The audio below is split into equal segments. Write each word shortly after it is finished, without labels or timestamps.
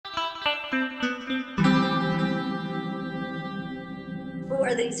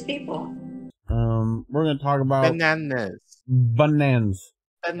are these people? We're going to talk about bananas. Bananas.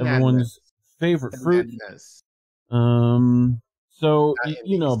 Everyone's favorite fruit. So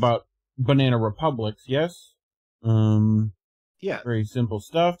you know about banana republics, yes? Yeah. Very simple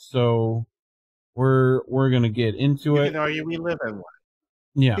stuff. So we're going to get into it. You can argue we live in one.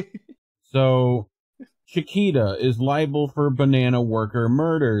 Yeah. So Chiquita is liable for banana worker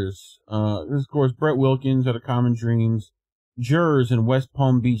murders. Of course, Brett Wilkins out of Common Dreams. Jurors in West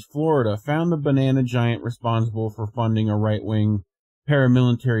Palm Beach, Florida, found the banana giant responsible for funding a right-wing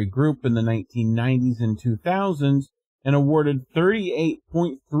paramilitary group in the 1990s and 2000s and awarded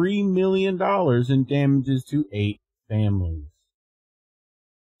 $38.3 million in damages to 8 families.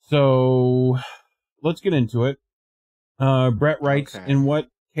 So, let's get into it. Brett writes, in what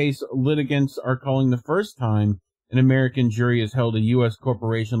case litigants are calling the first time an American jury has held a U.S.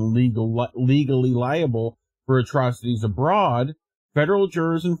 corporation legally liable for atrocities abroad, federal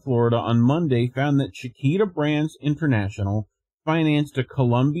jurors in Florida on Monday found that Chiquita Brands International financed a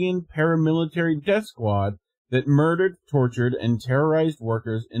Colombian paramilitary death squad that murdered, tortured, and terrorized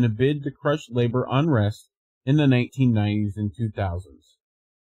workers in a bid to crush labor unrest in the 1990s and 2000s.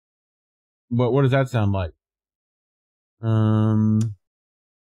 What does that sound like?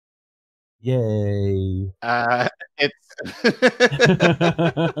 Yay.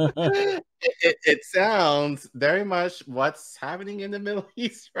 It sounds very much what's happening in the Middle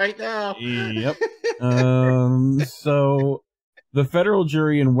East right now. Yep. So the federal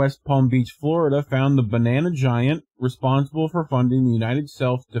jury in West Palm Beach, Florida found the banana giant responsible for funding the United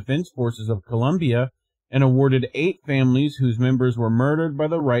Self-Defense Forces of Colombia and awarded 8 families whose members were murdered by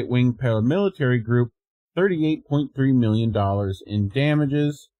the right-wing paramilitary group $38.3 million in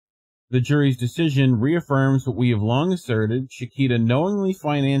damages. The jury's decision reaffirms what we have long asserted. Chiquita knowingly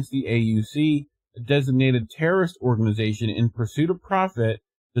financed the AUC, a designated terrorist organization, in pursuit of profit,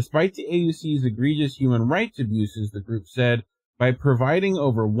 despite the AUC's egregious human rights abuses, the group said, by providing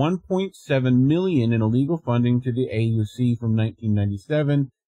over $1.7 million in illegal funding to the AUC from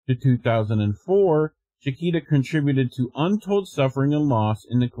 1997 to 2004. Chiquita contributed to untold suffering and loss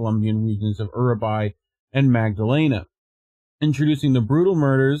in the Colombian regions of Urubay and Magdalena, including the brutal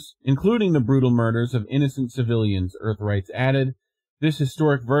murders of innocent civilians, Earthrights added. This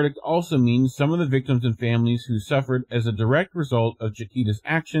historic verdict also means some of the victims and families who suffered as a direct result of Chiquita's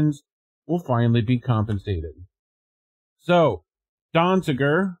actions will finally be compensated. So,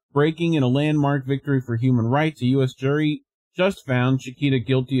 Danziger, breaking in a landmark victory for human rights, a U.S. jury just found Chiquita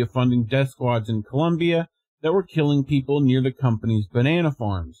guilty of funding death squads in Colombia that were killing people near the company's banana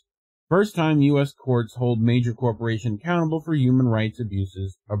farms. First time U.S. courts hold major corporation accountable for human rights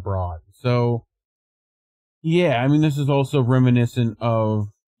abuses abroad. So, yeah, I mean, this is also reminiscent of,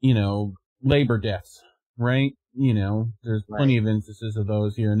 labor deaths, right? There's plenty of instances of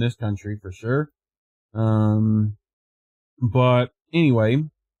those here in this country for sure. But anyway,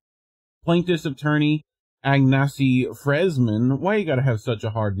 plaintiff's attorney Agnasi Fresman, why you gotta have such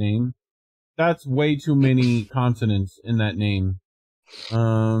a hard name? That's way too many consonants in that name.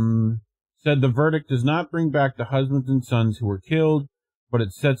 Said the verdict does not bring back the husbands and sons who were killed, but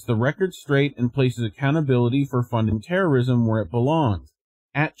it sets the record straight and places accountability for funding terrorism where it belongs,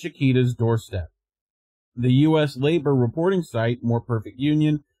 at Chiquita's doorstep. The U.S. labor reporting site, More Perfect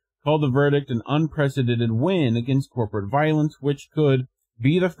Union, called the verdict an unprecedented win against corporate violence, which could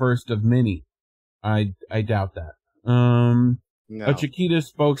be the first of many. I doubt that. No. A Chiquita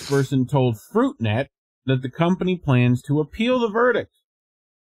spokesperson told FruitNet that the company plans to appeal the verdict.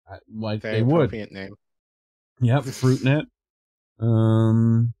 Like they would. Name. Yep, FruitNet.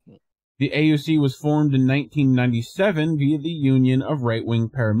 The AUC was formed in 1997 via the union of right-wing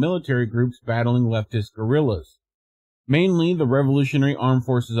paramilitary groups battling leftist guerrillas. Mainly the Revolutionary Armed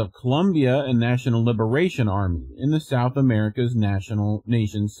Forces of Colombia and National Liberation Army in the South America's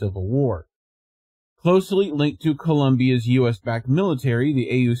nation civil war. Closely linked to Colombia's U.S.-backed military, the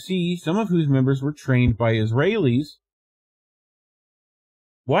AUC, some of whose members were trained by Israelis.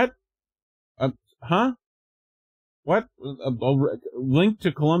 What? What? Linked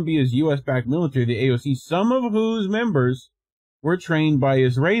to Colombia's U.S.-backed military, the AOC, some of whose members were trained by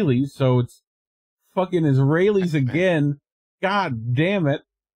Israelis, so it's fucking Israelis again. God damn it.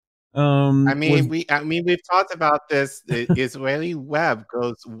 We've talked about this. The Israeli web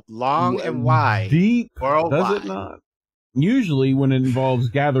goes long and wide. Deep, worldwide. Does it not? Usually when it involves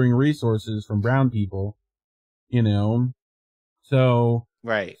gathering resources from brown people, so...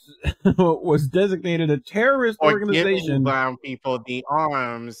 Right. was designated a terrorist organization. Giving brown people the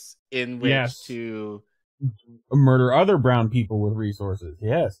arms in which to murder other brown people with resources.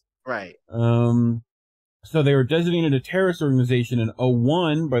 Yes. Right. So they were designated a terrorist organization in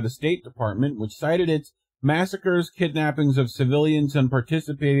 2001 by the State Department, which cited its massacres, kidnappings of civilians, and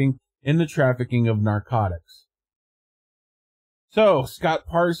participating in the trafficking of narcotics. So, Scott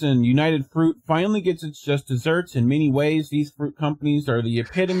Parson, United Fruit finally gets its just desserts. In many ways, these fruit companies are the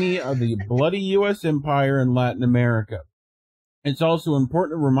epitome of the bloody U.S. empire in Latin America. It's also an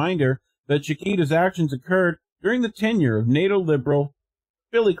important reminder that Chiquita's actions occurred during the tenure of NATO liberal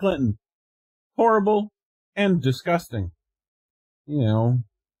Billy Clinton. Horrible and disgusting. You know,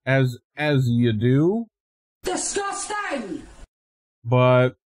 as you do. Disgusting!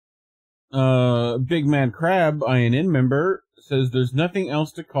 But, BigMadCrab, INN member, says there's nothing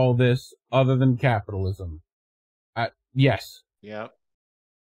else to call this other than capitalism. Yes. Yep.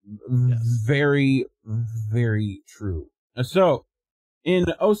 Very, very true. So, in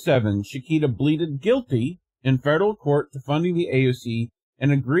 2007, Chiquita pleaded guilty in federal court to funding the AOC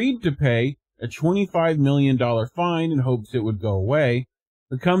and agreed to pay a $25 million fine in hopes it would go away.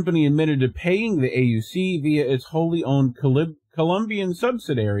 The company admitted to paying the AUC via its wholly owned Colombian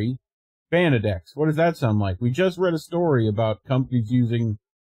subsidiary, Banadex. What does that sound like? We just read a story about companies using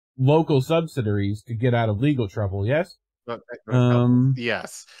local subsidiaries to get out of legal trouble, yes?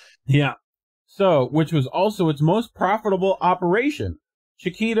 Yes. Yeah. So, which was also its most profitable operation.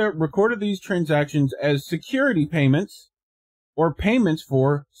 Chiquita recorded these transactions as security payments, or payments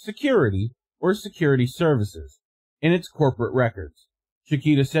for security, or security services, in its corporate records.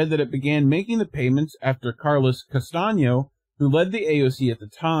 Chiquita said that it began making the payments after Carlos Castaño, who led the AOC at the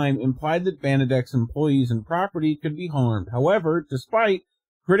time, implied that Banadex employees and property could be harmed. However, despite,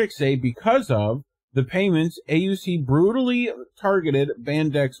 critics say because of, the payments, AOC brutally targeted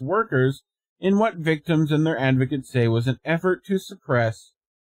Banadex workers in what victims and their advocates say was an effort to suppress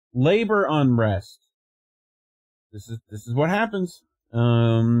labor unrest. This is what happens.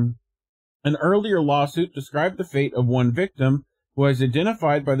 An earlier lawsuit described the fate of one victim who was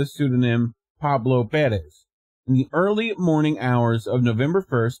identified by the pseudonym Pablo Perez. In the early morning hours of November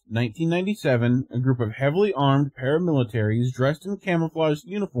 1st, 1997, a group of heavily armed paramilitaries dressed in camouflage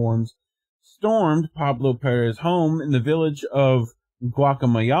uniforms stormed Pablo Perez's home in the village of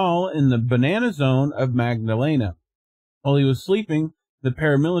Guacamayal in the banana zone of Magdalena. While he was sleeping, the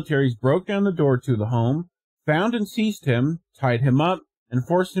paramilitaries broke down the door to the home, found and seized him, tied him up, and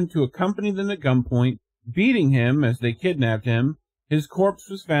forced him to accompany them at gunpoint, beating him as they kidnapped him. His corpse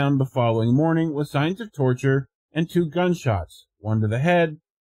was found the following morning with signs of torture and 2 gunshots, one to the head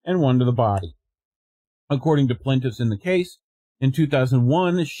and one to the body. According to plaintiffs in the case, in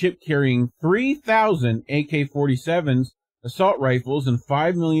 2001, a ship carrying 3,000 AK-47s, assault rifles, and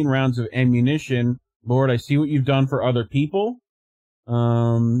 5 million rounds of ammunition. Lord, I see what you've done for other people.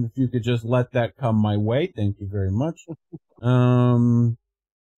 If you could just let that come my way, thank you very much.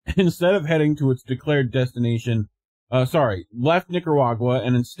 Instead of heading to its declared destination, left Nicaragua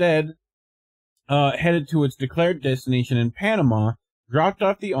and instead headed to its declared destination in Panama, dropped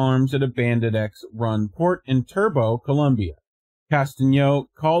off the arms at a Banadex-run port in Turbo, Colombia. Castaño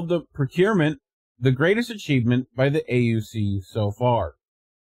called the procurement the greatest achievement by the AUC so far.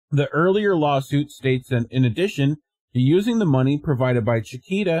 The earlier lawsuit states that in addition to using the money provided by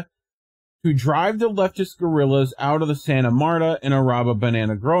Chiquita to drive the leftist guerrillas out of the Santa Marta and Araba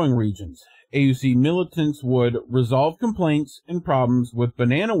banana growing regions, AUC militants would resolve complaints and problems with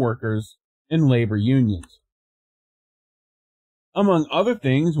banana workers and labor unions. Among other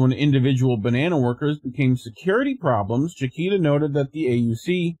things, when individual banana workers became security problems, Chiquita noted that the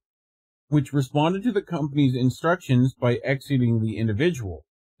AUC, which responded to the company's instructions by executing the individual.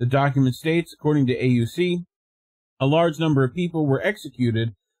 The document states, according to AUC, a large number of people were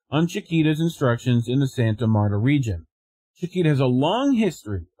executed on Chiquita's instructions in the Santa Marta region. Chiquita has a long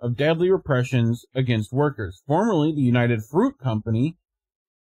history of deadly repressions against workers. Formerly, the United Fruit Company,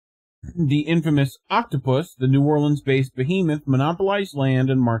 the infamous octopus, the New Orleans-based behemoth, monopolized land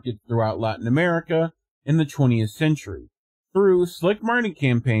and markets throughout Latin America in the 20th century. Through slick marketing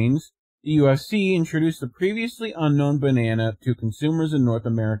campaigns, the UFC introduced the previously unknown banana to consumers in North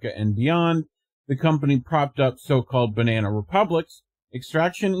America and beyond. The company propped up so-called banana republics,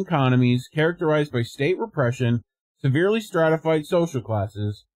 extraction economies characterized by state repression, severely stratified social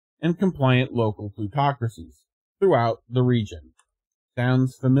classes, and compliant local plutocracies throughout the region.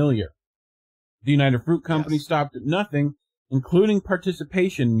 Sounds familiar. The United Fruit Company stopped at nothing, including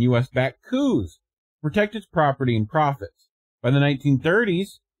participation in U.S.-backed coups, to protect its property and profits. By the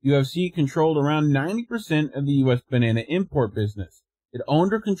 1930s, UFC controlled around 90% of the U.S. banana import business. It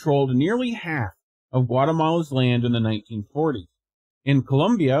owned or controlled nearly half of Guatemala's land in the 1940s. In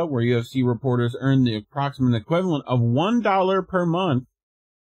Colombia, where UFC reporters earned the approximate equivalent of $1 per month,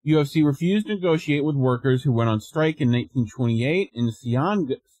 UFC refused to negotiate with workers who went on strike in 1928 in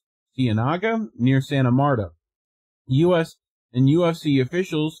Ciénaga near Santa Marta. U.S. and UFC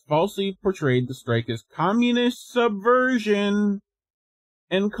officials falsely portrayed the strike as communist subversion,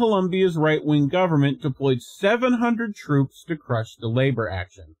 and Colombia's right-wing government deployed 700 troops to crush the labor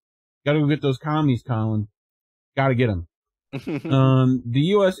action. Gotta go get those commies, Collin. Gotta get them. The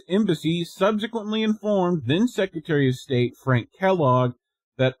U.S. Embassy subsequently informed then Secretary of State Frank Kellogg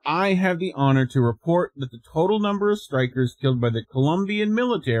that I have the honor to report that the total number of strikers killed by the Colombian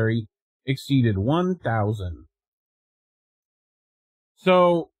military exceeded 1,000.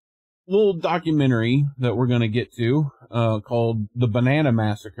 So, little documentary that we're going to get to, called The Banana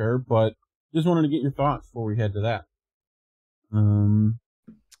Massacre, but just wanted to get your thoughts before we head to that.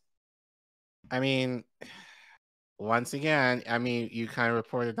 I mean, once again, you kind of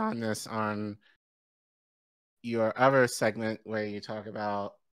reported on this on your other segment where you talk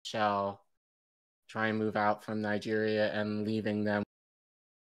about Shell trying to move out from Nigeria and leaving them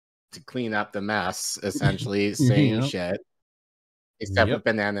to clean up the mess, essentially. Same shit. Except with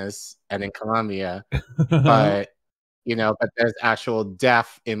bananas and in Colombia. But, but there's actual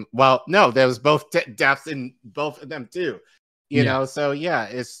death in, well, no, there was both deaths in both of them too. You know, so yeah,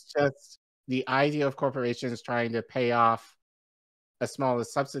 it's just the idea of corporations trying to pay off a smaller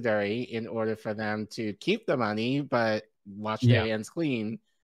subsidiary in order for them to keep the money, but watch their hands clean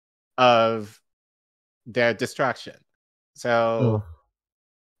of their destruction. So,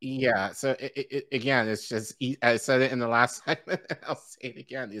 so it again, it's just, I said it in the last segment, and I'll say it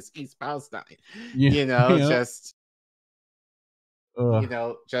again, it's East Palestine. Just,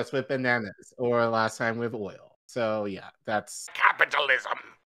 just with bananas, or last time with oil. So yeah, that's capitalism.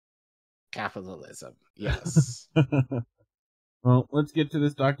 Yes. Well, let's get to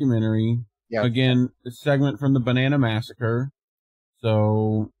this documentary. Yeah. Again, a segment from the Banana Massacre.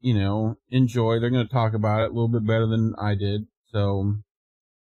 So, enjoy. They're going to talk about it a little bit better than I did. So,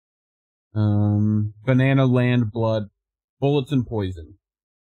 Banana Land Blood, Bullets and Poison.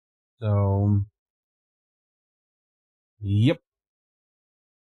 So, yep.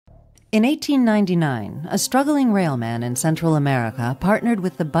 In 1899, a struggling railman in Central America partnered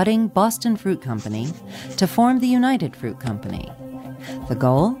with the budding Boston Fruit Company to form the United Fruit Company. The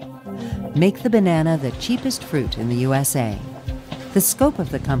goal? Make the banana the cheapest fruit in the USA. The scope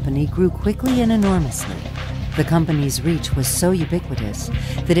of the company grew quickly and enormously. The company's reach was so ubiquitous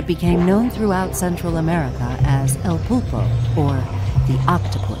that it became known throughout Central America as El Pulpo, or the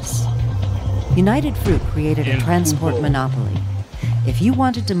octopus. United Fruit created a transport monopoly. If you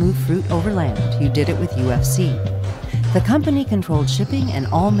wanted to move fruit overland, you did it with UFC. The company controlled shipping and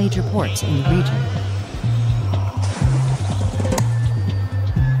all major ports in the region.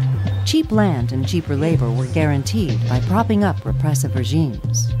 Cheap land and cheaper labor were guaranteed by propping up repressive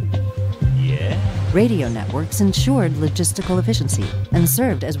regimes. Radio networks ensured logistical efficiency and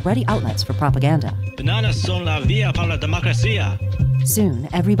served as ready outlets for propaganda. Bananas son la vía para la democracia. Soon,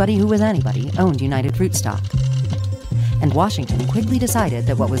 everybody who was anybody owned United Fruit stock. And Washington quickly decided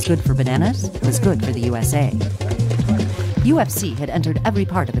that what was good for bananas was good for the USA. UFC had entered every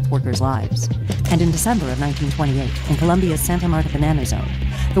part of its workers' lives. And in December of 1928, in Colombia's Santa Marta Banana Zone,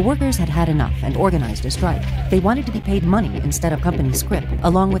 the workers had had enough and organized a strike. They wanted to be paid money instead of company scrip,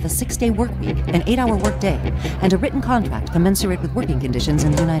 along with a 6-day work week, an 8-hour work day, and a written contract commensurate with working conditions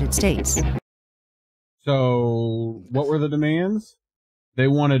in the United States. So, what were the demands? They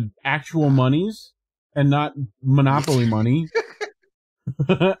wanted actual monies and not monopoly money.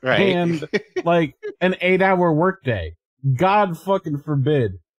 Right. And, like, an 8-hour workday. God fucking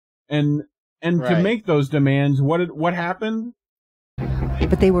forbid. And to make those demands, what happened?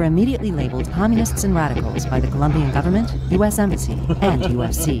 But they were immediately labeled communists and radicals by the Colombian government, U.S. Embassy, and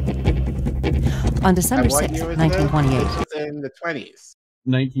UFC. On December 6, 1928. It was in the 20s.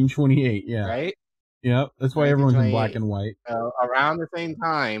 1928, yeah. Right? Yep, that's why everyone's in black and white. Around the same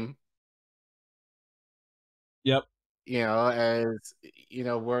time. Yep. As,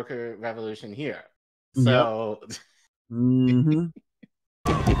 worker revolution here. So. Yep. Mm-hmm.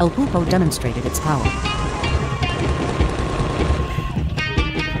 El Pulpo demonstrated its power.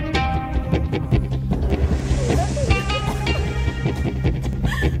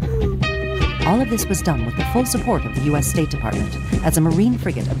 All of this was done with the full support of the U.S. State Department, as a Marine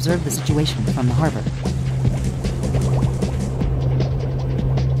frigate observed the situation from the harbor.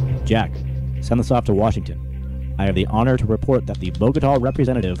 Jack, send this off to Washington. I have the honor to report that the Bogota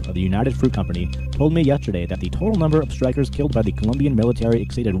representative of the United Fruit Company told me yesterday that the total number of strikers killed by the Colombian military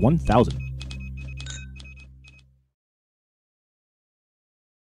exceeded 1,000.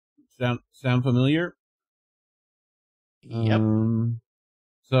 Sound familiar? Yep.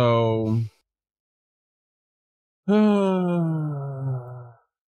 So, I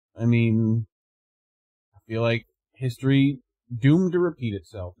mean, I feel like history doomed to repeat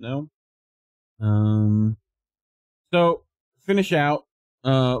itself, no? So, finish out,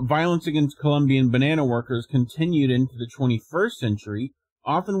 violence against Colombian banana workers continued into the 21st century,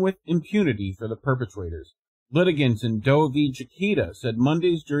 often with impunity for the perpetrators. Litigants in Doe v. Chiquita said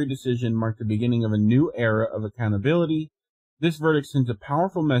Monday's jury decision marked the beginning of a new era of accountability. This verdict sends a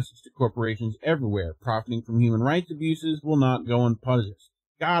powerful message to corporations everywhere. Profiting from human rights abuses will not go unpunished.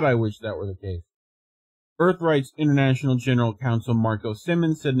 God, I wish that were the case. Earth Rights International General Counsel Marco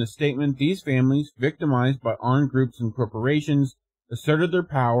Simmons said in a statement, these families, victimized by armed groups and corporations, asserted their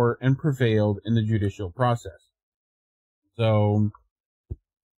power and prevailed in the judicial process. So,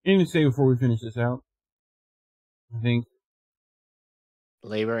 anything to say before we finish this out? I think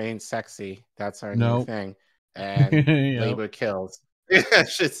labor ain't sexy. That's our Nope. new thing. And Yep. labor kills. I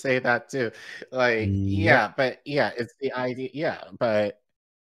should say that too. Like, yeah, but yeah, it's the idea. Yeah, but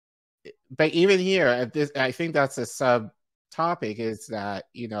even here at this, I think that's a subtopic is that,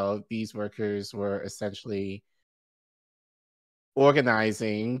 you know, these workers were essentially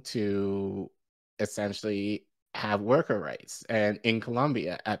organizing to essentially have worker rights, and in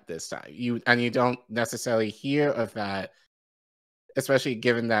Colombia at this time, you don't necessarily hear of that, especially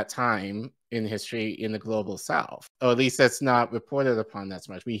given that time in history in the global South, or at least that's not reported upon that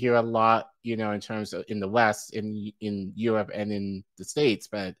much. We hear a lot, you know, in terms of in the West, in Europe, and in the States,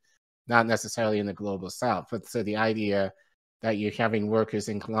 but not necessarily in the global South. But so the idea that you're having workers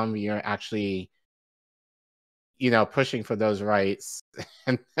in Colombia actually, you know, pushing for those rights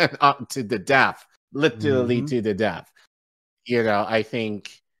and up to the death, literally to the death. You know, I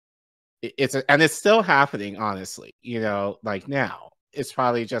think and it's still happening, honestly, you know, like now. It's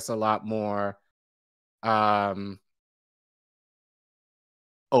probably just a lot more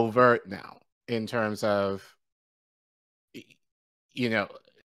overt now in terms of, you know,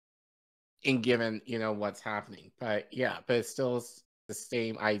 in given, you know, what's happening. But yeah, but it's still the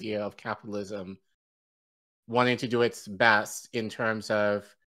same idea of capitalism wanting to do its best in terms of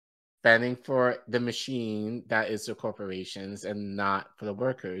fending for the machine that is the corporations and not for the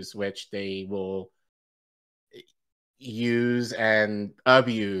workers, which they will use and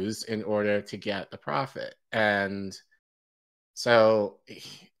abuse in order to get the profit. And so,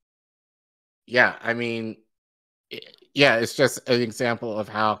 yeah, I mean, yeah, it's just an example of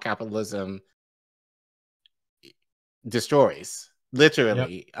how capitalism destroys,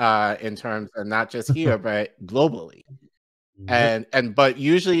 literally, in terms of not just here, but globally. But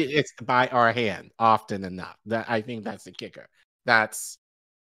usually it's by our hand, often enough. That I think that's the kicker. That's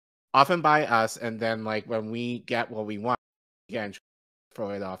often by us, and then like when we get what we want, again, throw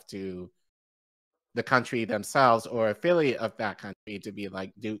it off to the country themselves or affiliate of that country to be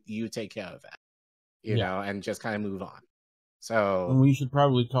like, do you take care of that, you know, and just kind of move on. So and we should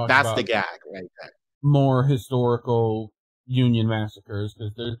probably talk that's about the gag right there. More historical Union massacres,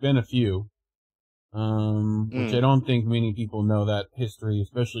 because there's been a few, which I don't think many people know that history,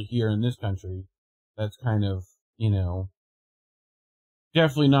 especially here in this country. That's kind of, you know,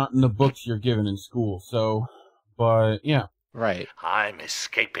 definitely not in the books you're given in school. So, but yeah. Right. I'm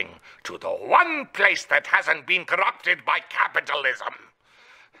escaping to the one place that hasn't been corrupted by capitalism.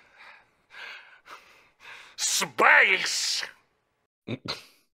 Space!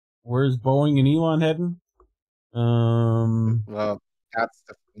 Where's Boeing and Elon heading? Well, that's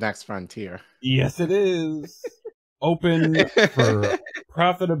the next frontier. Yes, it is. Open for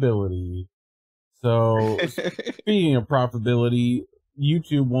profitability. So, speaking of profitability,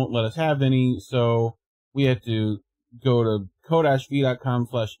 YouTube won't let us have any, so we had to go to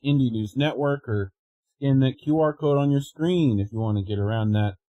ko-fi.com/Indie News Network or scan that QR code on your screen if you want to get around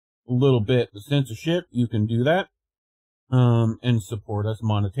that a little bit. The censorship, you can do that, and support us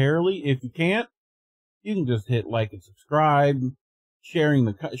monetarily. If you can't, you can just hit like and subscribe, sharing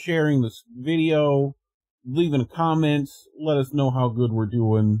this video, leaving comments, let us know how good we're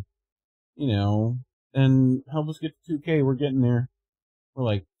doing, you know, and help us get to 2K. We're getting there. We're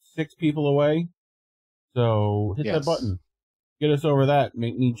like 6 people away. So hit that button. Get us over that.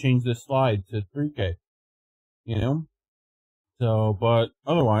 Make me change this slide to 3K. You know? So, but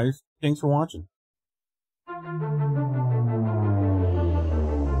otherwise, thanks for watching.